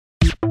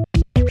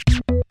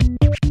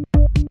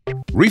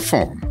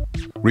ReFORM.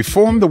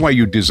 Reform the way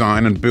you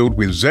design and build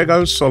with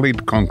ZEGO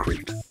solid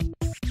concrete.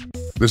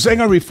 The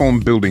ZEGO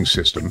ReFORM building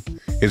system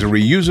is a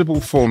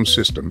reusable form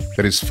system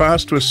that is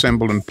fast to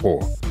assemble and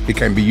pour. It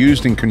can be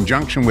used in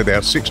conjunction with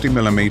our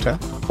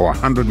 60mm or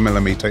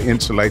 100mm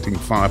insulating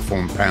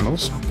fireform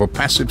panels for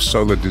passive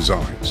solar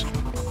designs.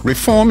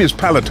 ReFORM is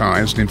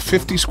palletized in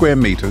 50 square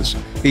meters,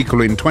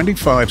 equaling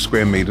 25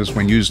 square meters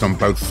when used on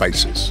both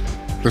faces.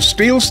 The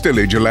steel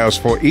stillage allows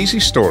for easy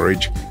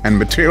storage and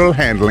material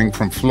handling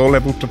from floor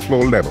level to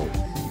floor level,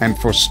 and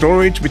for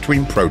storage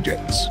between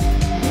projects.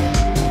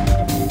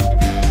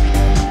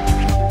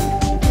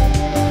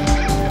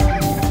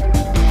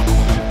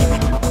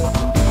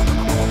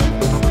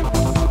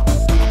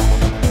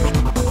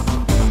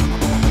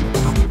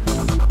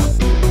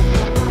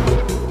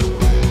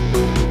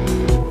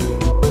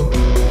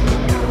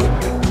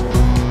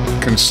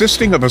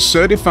 Consisting of a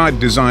certified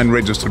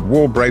design-registered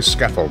wall brace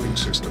scaffolding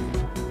system.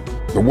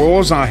 The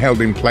walls are held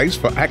in place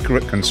for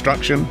accurate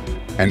construction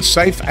and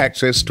safe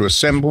access to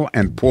assemble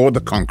and pour the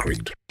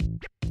concrete.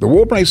 The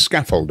wall brace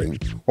scaffolding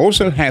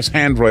also has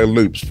handrail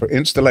loops for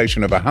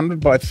installation of 100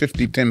 by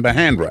 50 timber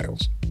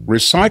handrails.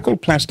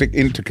 Recycled plastic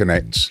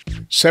interconnects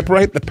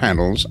separate the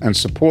panels and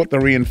support the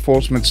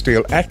reinforcement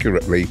steel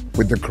accurately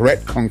with the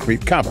correct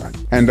concrete cover,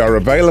 and are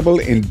available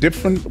in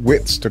different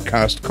widths to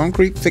cast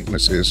concrete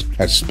thicknesses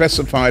as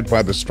specified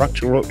by the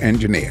structural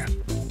engineer.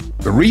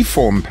 The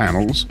ReFORM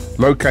panels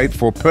locate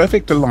for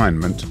perfect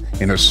alignment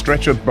in a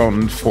stretcher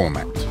bond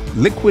format.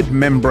 Liquid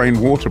membrane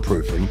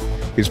waterproofing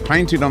is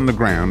painted on the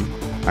ground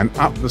and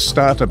up the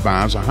starter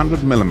bars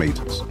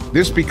 100mm.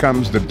 This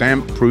becomes the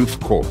damp-proof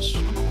course.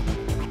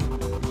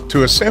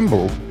 To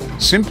assemble,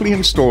 simply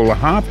install a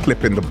half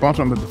clip in the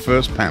bottom of the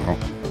first panel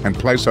and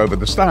place over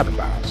the starter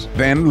bars.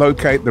 Then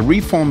locate the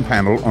ReFORM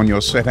panel on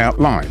your set-out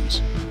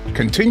lines.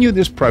 Continue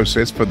this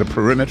process for the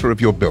perimeter of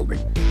your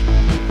building.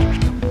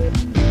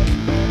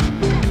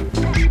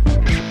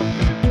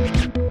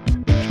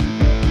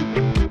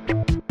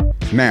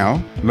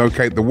 Now,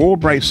 locate the wall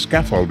brace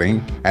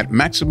scaffolding at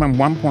maximum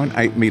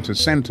 1.8 meter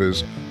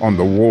centers on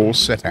the wall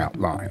set-out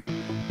line.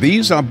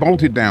 These are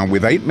bolted down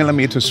with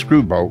 8mm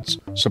screw bolts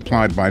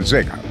supplied by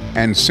ZEGO,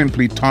 and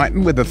simply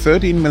tighten with a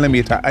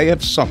 13mm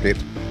AF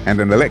socket and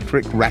an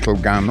electric rattle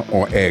gun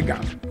or air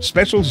gun.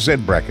 Special Z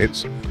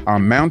brackets are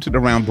mounted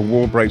around the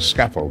wall brace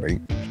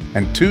scaffolding,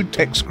 and 2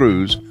 Tech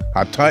screws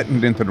are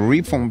tightened into the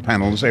ReFORM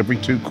panels every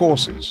 2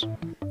 courses.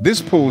 This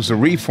pulls the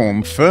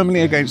ReFORM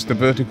firmly against the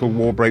vertical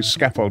wall brace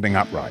scaffolding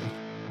upright.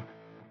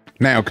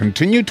 Now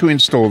continue to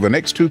install the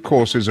next 2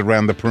 courses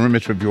around the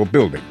perimeter of your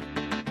building.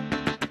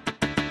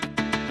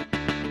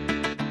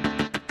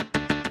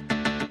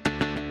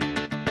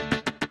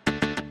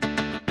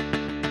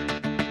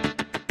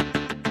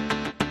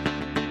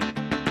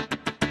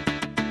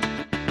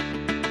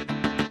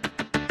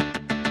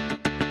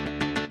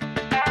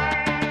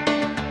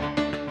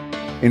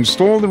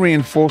 Install the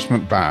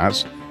reinforcement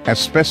bars as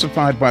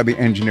specified by the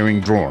engineering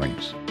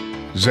drawings.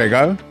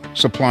 ZEGO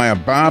supply a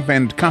bar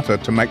bend cutter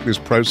to make this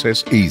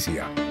process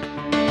easier.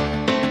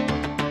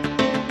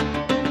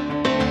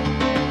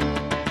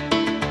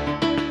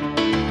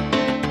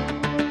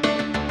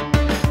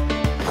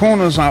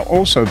 Corners are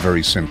also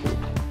very simple.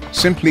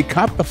 Simply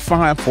cut the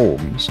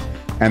fireforms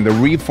and the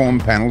ReFORM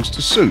panels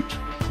to suit.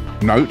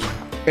 Note,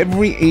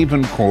 every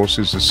even course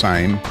is the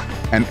same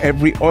and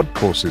every odd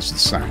course is the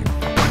same.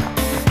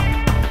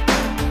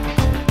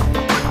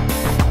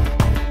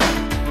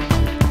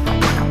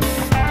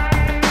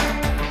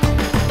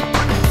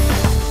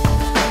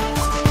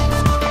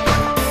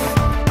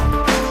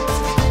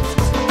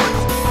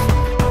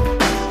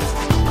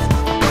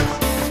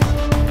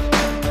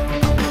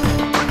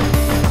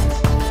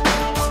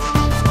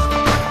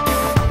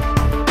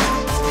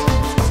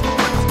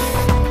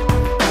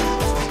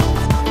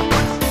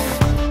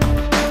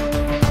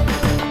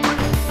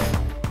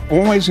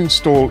 Always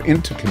install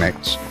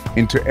interconnects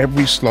into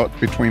every slot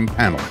between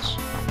panels.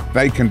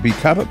 They can be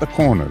cut at the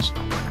corners,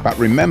 but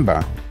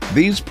remember,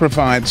 these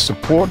provide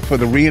support for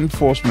the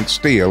reinforcement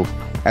steel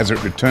as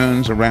it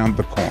returns around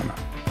the corner.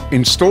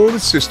 Install the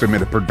system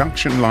in a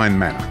production line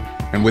manner,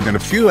 and within a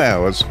few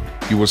hours,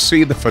 you will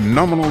see the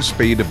phenomenal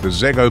speed of the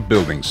ZEGO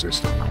building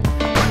system.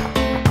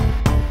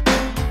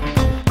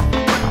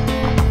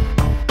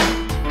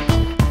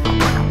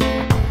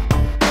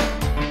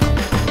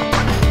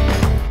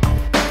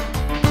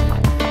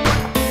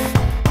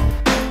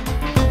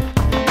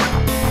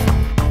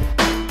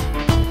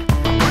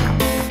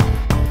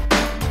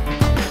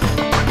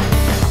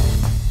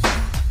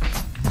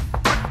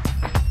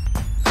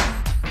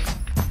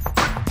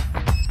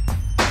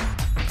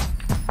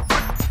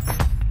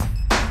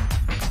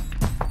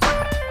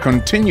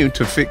 Continue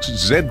to fix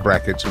Z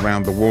brackets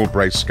around the wall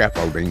brace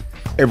scaffolding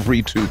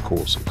every 2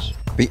 courses.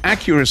 The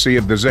accuracy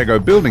of the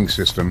ZEGO building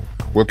system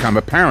will come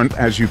apparent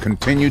as you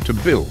continue to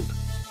build.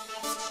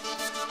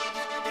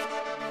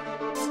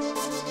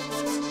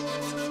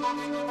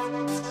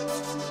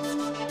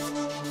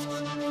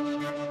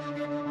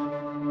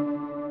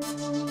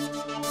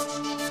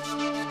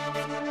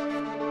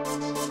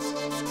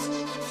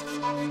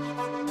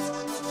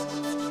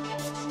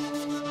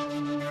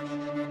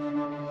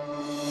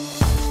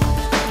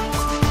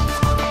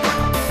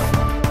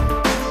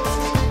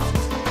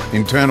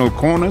 Internal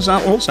corners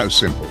are also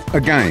simple.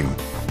 Again,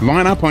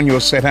 line up on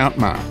your set-out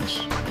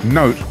marks.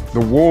 Note the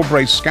wall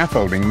brace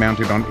scaffolding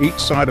mounted on each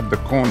side of the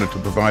corner to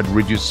provide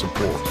rigid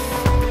support.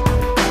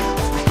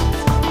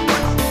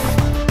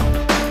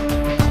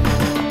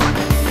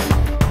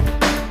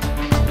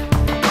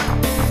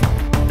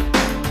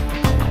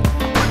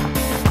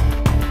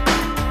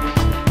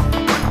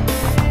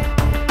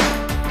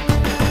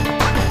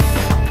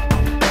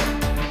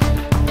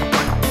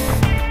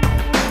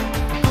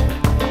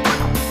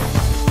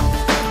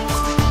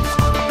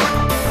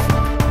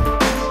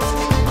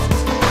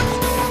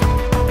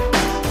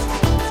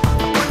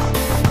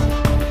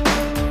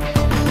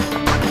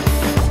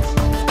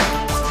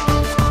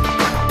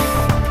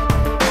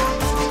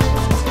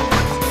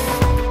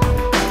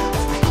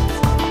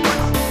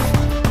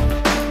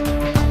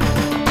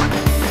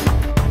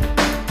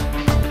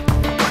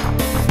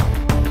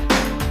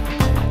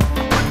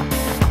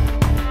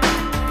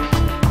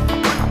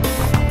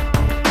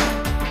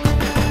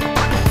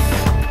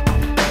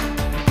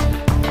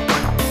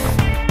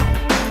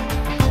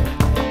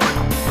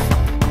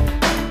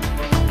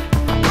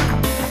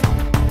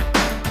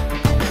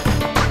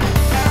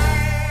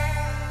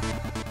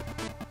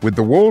 With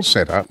the wall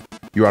set up,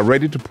 you are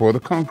ready to pour the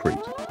concrete.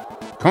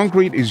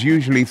 Concrete is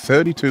usually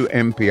 32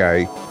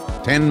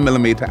 MPa, 10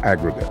 mm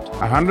aggregate,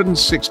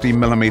 160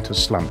 mm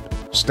slump,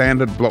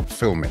 standard block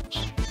fill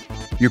mix.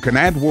 You can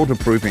add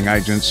waterproofing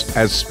agents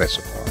as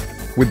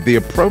specified. With the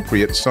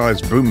appropriate size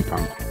boom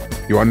pump,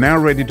 you are now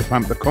ready to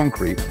pump the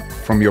concrete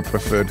from your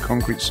preferred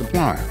concrete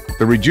supplier.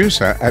 The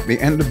reducer at the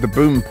end of the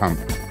boom pump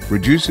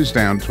reduces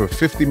down to a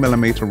 50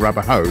 mm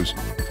rubber hose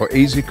for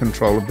easy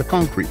control of the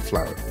concrete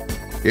flow.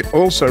 It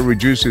also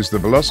reduces the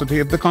velocity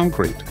of the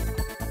concrete.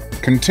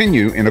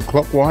 Continue in a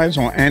clockwise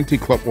or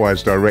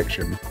anti-clockwise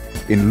direction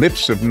in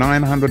lifts of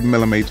 900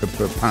 mm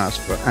per pass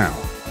per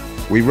hour.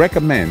 We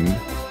recommend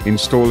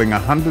installing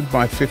 100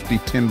 by 50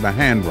 timber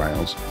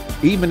handrails,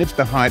 even if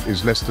the height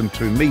is less than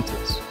 2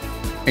 meters.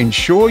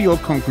 Ensure your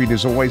concrete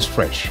is always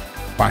fresh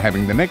by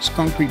having the next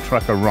concrete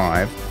truck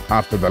arrive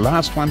after the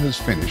last one has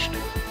finished,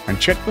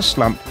 and check the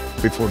slump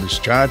before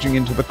discharging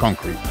into the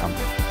concrete pump.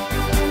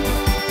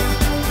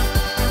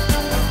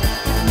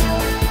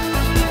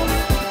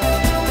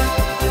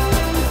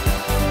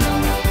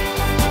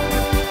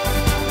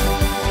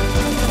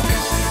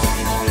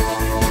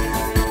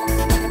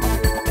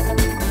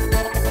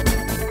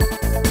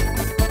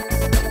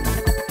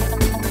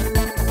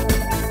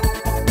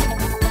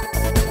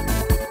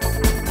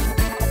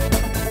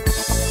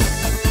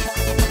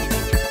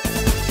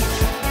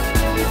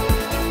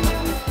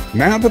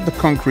 Now that the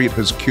concrete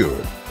has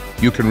cured,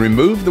 you can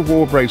remove the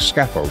wall brace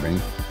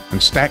scaffolding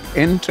and stack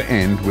end to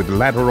end with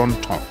ladder on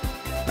top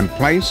and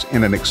place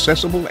in an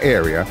accessible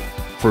area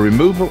for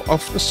removal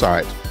off the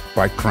site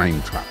by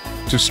crane truck.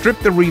 To strip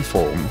the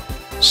ReFORM,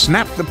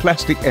 snap the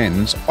plastic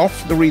ends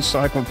off the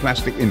recycled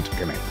plastic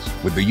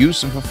interconnects with the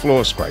use of a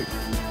floor scraper.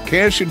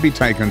 Care should be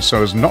taken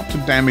so as not to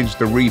damage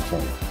the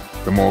ReFORM.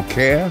 The more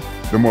care,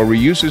 the more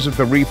reuses of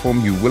the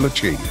ReFORM you will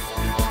achieve.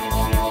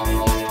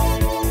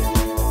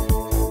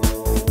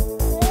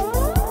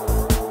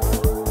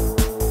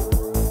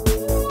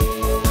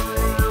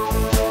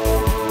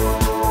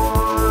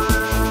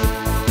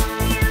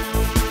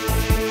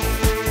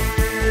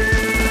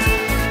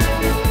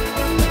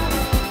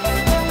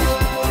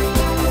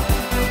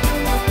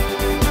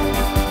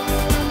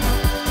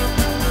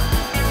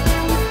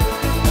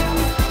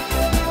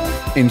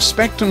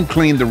 Inspect and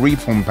clean the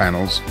ReFORM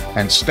panels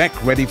and stack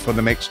ready for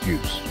the next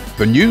use.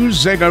 The new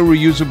ZEGO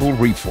Reusable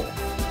ReFORM.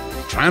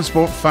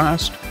 Transport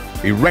fast,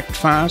 erect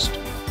fast,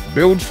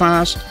 build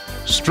fast,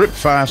 strip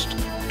fast,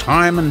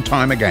 time and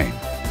time again.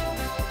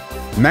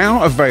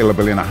 Now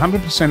available in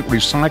 100%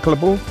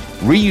 recyclable,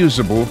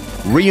 reusable,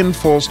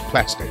 reinforced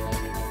plastic.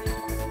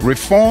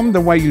 Reform the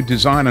way you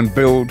design and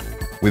build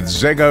with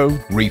ZEGO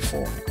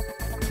ReFORM.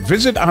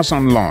 Visit us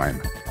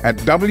online at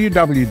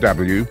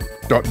www.zego.com.au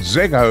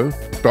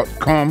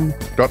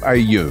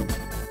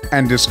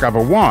and discover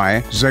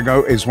why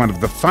ZEGO is one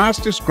of the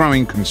fastest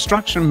growing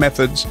construction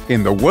methods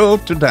in the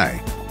world today.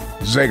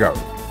 ZEGO.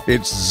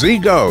 It's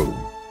ZEGO.